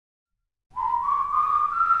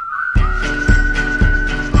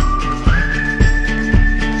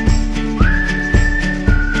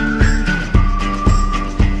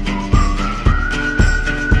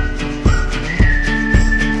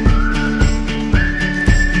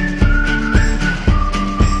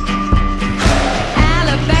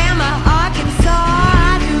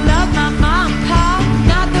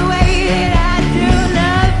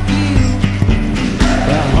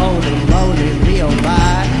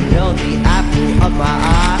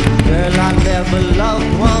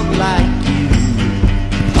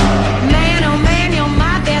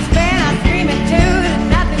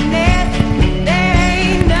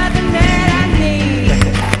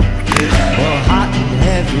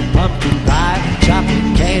every pumpkin pie,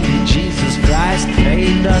 chocolate candy, Jesus Christ.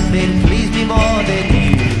 Ain't nothing please me more than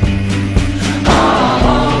you.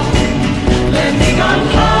 Oh, let me go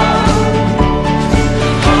home.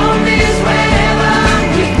 Home is wherever I'm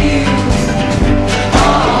with you.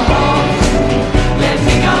 Oh, let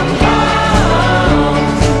me go home.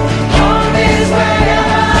 Home is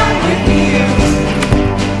wherever I'm with you.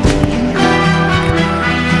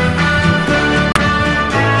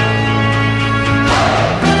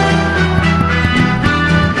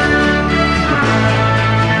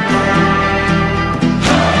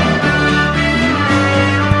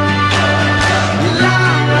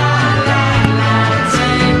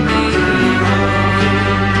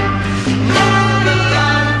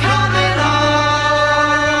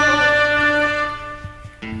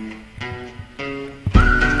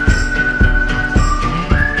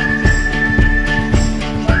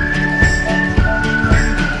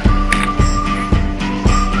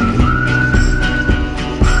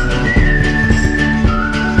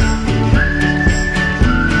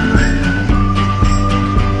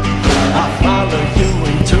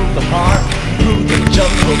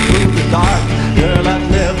 Through the dark, girl, I've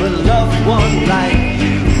never loved one like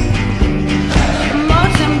you.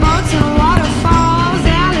 Boats and boats and waterfalls,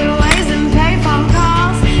 alleyways and payphone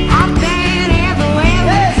calls. I've been everywhere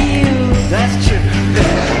with you. That's true.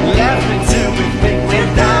 Laughing till we think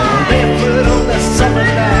we're down, barefoot on the summer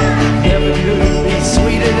night. Never could be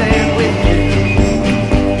sweeter than with you.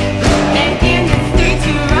 And in the streets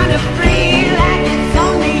you run free like it's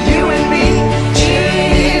only you and me.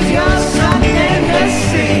 If you're something to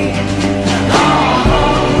see.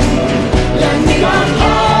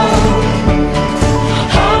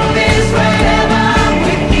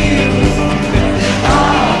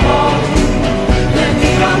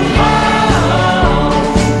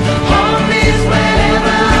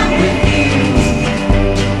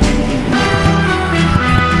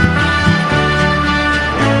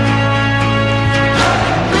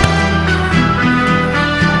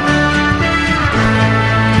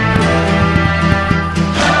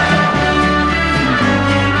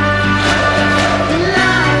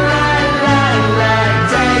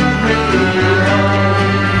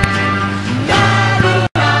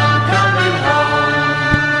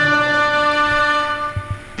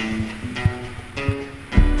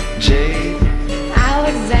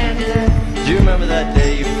 Alexander, do you remember that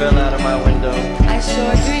day you fell out of my window? I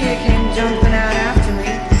sure do. You came jumping out after me.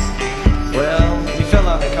 Well, you fell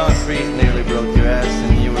on the concrete and nearly broke your ass,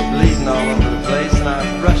 and you were bleeding all over the place, and I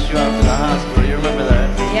rushed you out to the hospital. You remember that?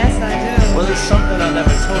 Yes, I do. Well, there's something I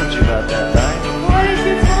never told you about that night. What did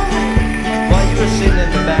you tell me? While you were sitting in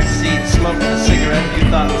the back seat smoking a cigarette you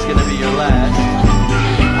thought was going to be your last,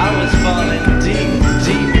 I was falling deep,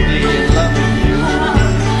 deeply in love with you,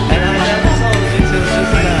 and I never told you till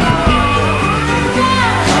just now.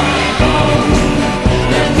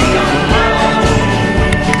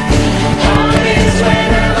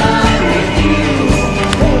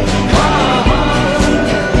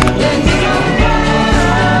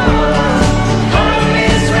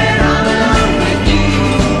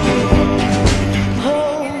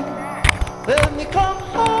 Let me come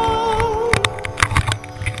home.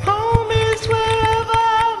 Home is wherever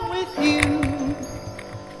I'm with you.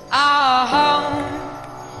 Oh, home.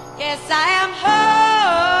 Yes, I am home.